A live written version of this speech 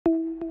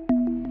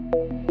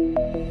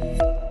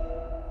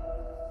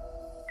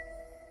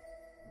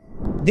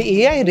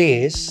The AI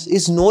race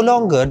is no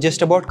longer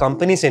just about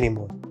companies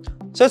anymore.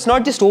 So it's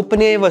not just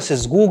OpenAI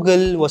versus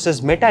Google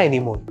versus Meta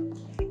anymore.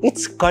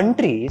 It's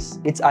countries,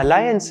 its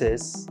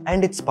alliances,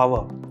 and its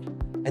power.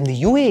 And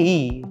the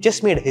UAE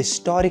just made a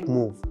historic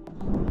move.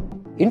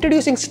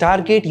 Introducing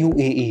Stargate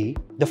UAE,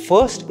 the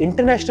first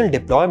international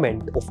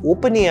deployment of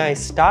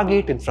OpenAI's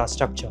Stargate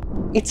infrastructure.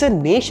 It's a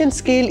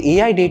nation-scale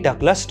AI data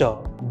cluster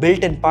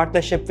built in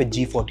partnership with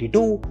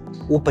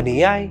G42,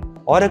 OpenAI,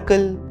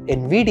 Oracle,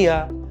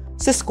 NVIDIA,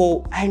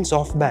 Cisco, and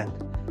SoftBank.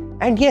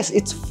 And yes,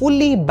 it's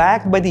fully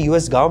backed by the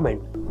US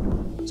government.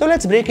 So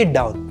let's break it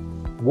down.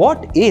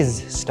 What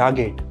is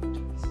Stargate?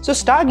 So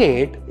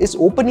Stargate is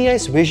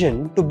OpenAI's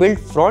vision to build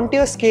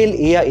frontier-scale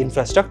AI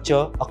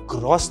infrastructure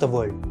across the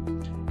world.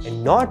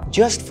 And not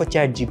just for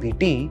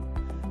ChatGPT,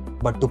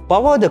 but to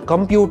power the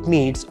compute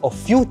needs of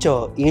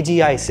future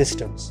AGI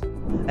systems.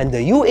 And the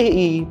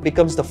UAE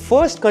becomes the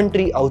first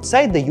country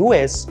outside the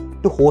US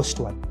to host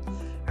one.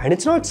 And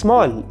it's not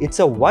small, it's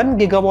a 1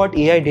 gigawatt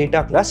AI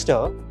data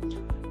cluster,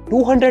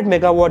 200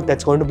 megawatt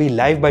that's going to be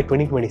live by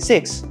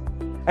 2026,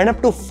 and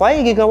up to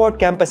 5 gigawatt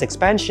campus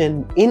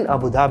expansion in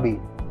Abu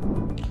Dhabi.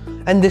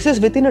 And this is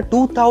within a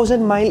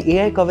 2,000-mile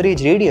AI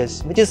coverage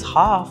radius, which is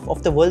half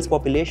of the world's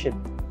population.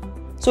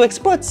 So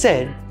experts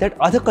said that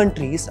other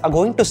countries are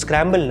going to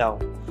scramble now.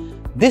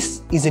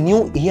 This is a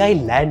new AI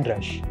land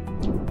rush.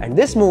 And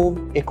this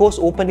move echoes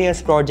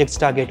OpenAI's project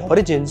Stargate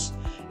Origins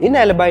in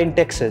Alabama,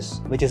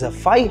 Texas, which is a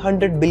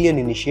 $500 billion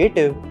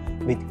initiative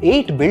with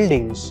 8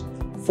 buildings,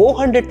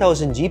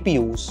 400,000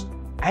 GPUs,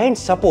 and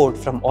support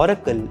from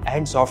Oracle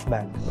and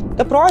SoftBank.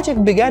 The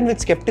project began with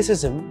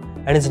skepticism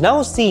and is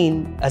now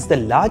seen as the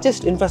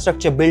largest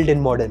infrastructure build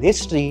in modern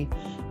history,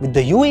 with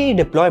the UAE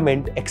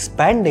deployment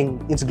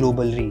expanding its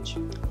global reach.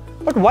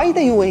 But why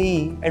the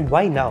UAE and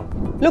why now?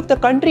 Look, the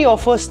country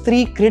offers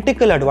 3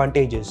 critical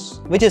advantages,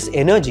 which is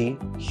energy,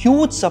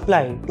 huge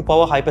supply to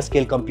power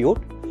hyperscale compute,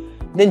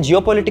 then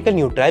geopolitical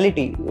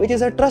neutrality, which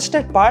is a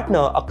trusted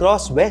partner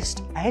across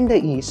West and the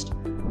East.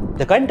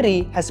 The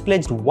country has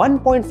pledged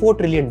 $1.4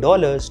 trillion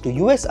to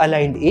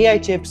US-aligned AI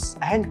chips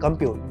and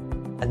compute.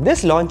 And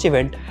this launch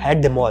event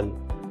had them all,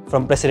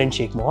 from President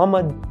Sheikh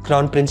Mohammed,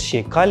 Crown Prince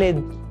Sheikh Khalid,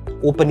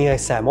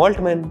 OpenAI's Sam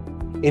Altman,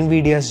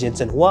 NVIDIA's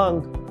Jensen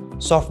Huang,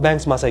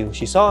 SoftBank's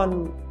Masayoshi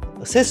Son,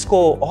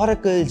 Cisco,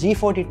 Oracle,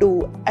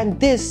 G42, and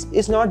this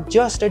is not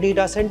just a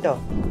data center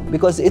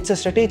because it's a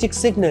strategic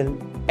signal,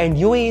 and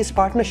UAE's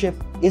partnership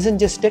isn't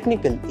just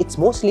technical, it's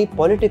mostly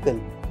political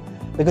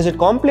because it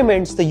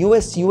complements the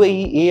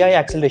US-UAE AI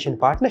acceleration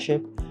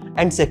partnership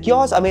and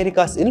secures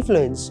America's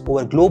influence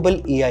over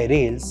global AI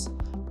rails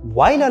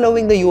while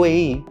allowing the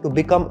UAE to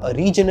become a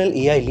regional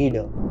AI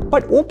leader.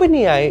 But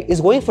OpenAI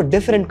is going for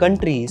different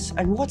countries,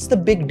 and what's the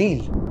big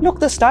deal? Look,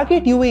 the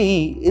Stargate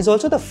UAE is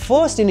also the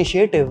first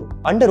initiative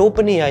under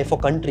OpenAI for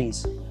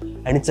countries,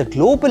 and it's a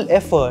global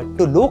effort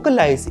to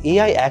localize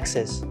AI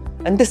access,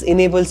 and this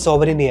enables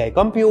sovereign AI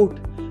compute,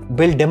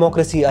 build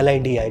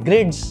democracy-aligned AI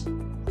grids,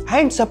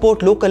 and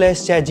support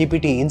localized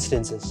ChatGPT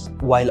instances,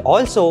 while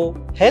also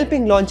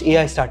helping launch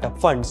AI startup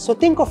funds. So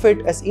think of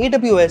it as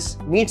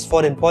AWS meets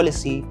foreign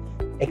policy,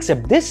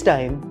 except this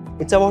time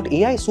it's about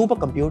AI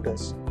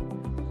supercomputers.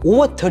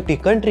 Over 30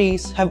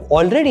 countries have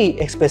already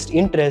expressed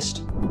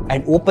interest,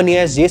 and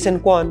OpenAI's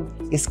Jason Kwan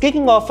is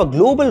kicking off a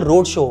global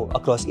roadshow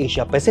across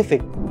Asia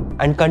Pacific,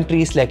 and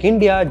countries like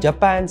India,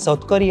 Japan,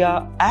 South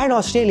Korea, and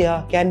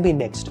Australia can be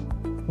next.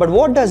 But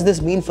what does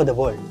this mean for the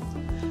world?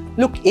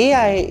 Look,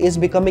 AI is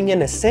becoming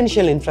an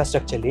essential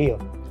infrastructure layer,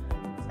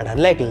 and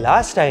unlike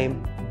last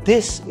time,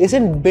 this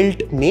isn't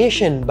built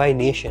nation by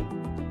nation.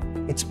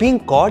 It's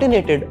being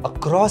coordinated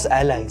across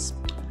allies,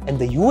 and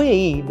the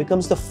UAE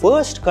becomes the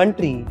first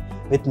country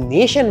with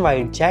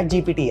nationwide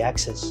ChatGPT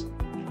access,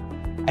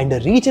 and a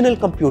regional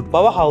compute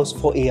powerhouse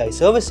for AI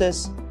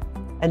services,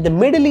 and the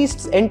Middle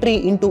East's entry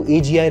into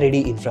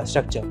AGI-ready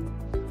infrastructure.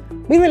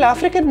 Meanwhile,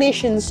 African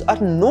nations are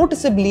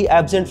noticeably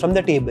absent from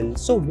the table,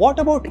 so what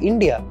about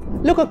India?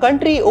 Look, a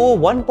country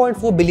over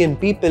 1.4 billion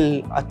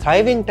people, a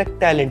thriving tech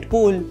talent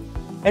pool,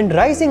 and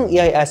rising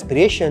AI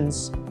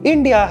aspirations,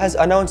 India has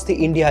announced the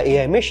India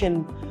AI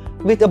mission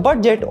with a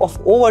budget of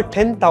over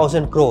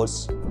 10,000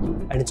 crores.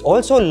 And it's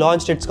also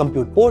launched its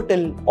compute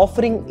portal,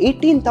 offering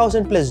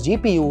 18,000 plus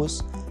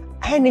GPUs,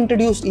 and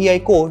introduced AI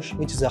Kosh,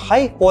 which is a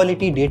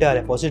high-quality data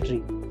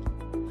repository.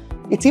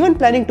 It's even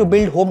planning to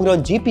build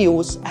homegrown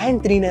GPUs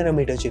and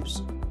 3nm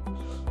chips.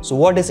 So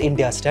what is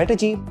India's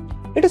strategy?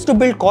 It is to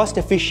build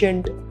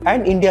cost-efficient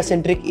and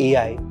India-centric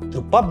AI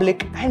through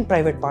public and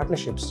private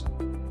partnerships.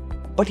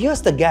 But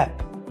here's the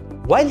gap.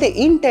 While the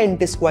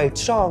intent is quite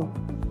strong,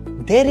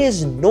 there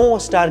is no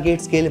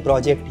Stargate-scale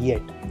project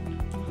yet.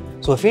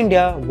 So if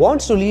India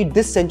wants to lead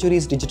this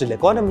century's digital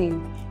economy,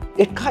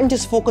 it can't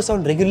just focus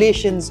on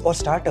regulations or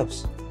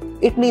startups.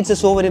 It needs a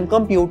sovereign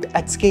compute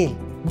at scale.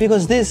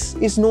 Because this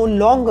is no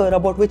longer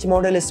about which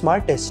model is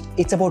smartest,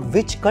 it's about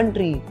which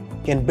country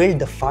can build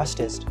the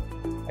fastest.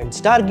 And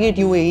Stargate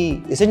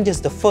UAE isn't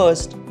just the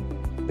first,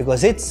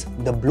 because it's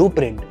the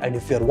blueprint. And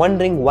if you're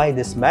wondering why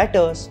this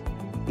matters,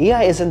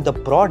 AI isn't the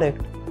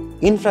product,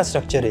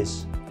 infrastructure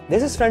is.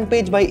 This is Front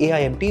Page by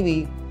AIM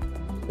TV.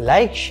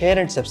 Like, share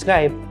and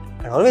subscribe,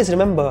 and always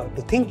remember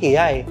to think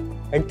AI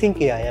and think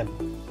AIM.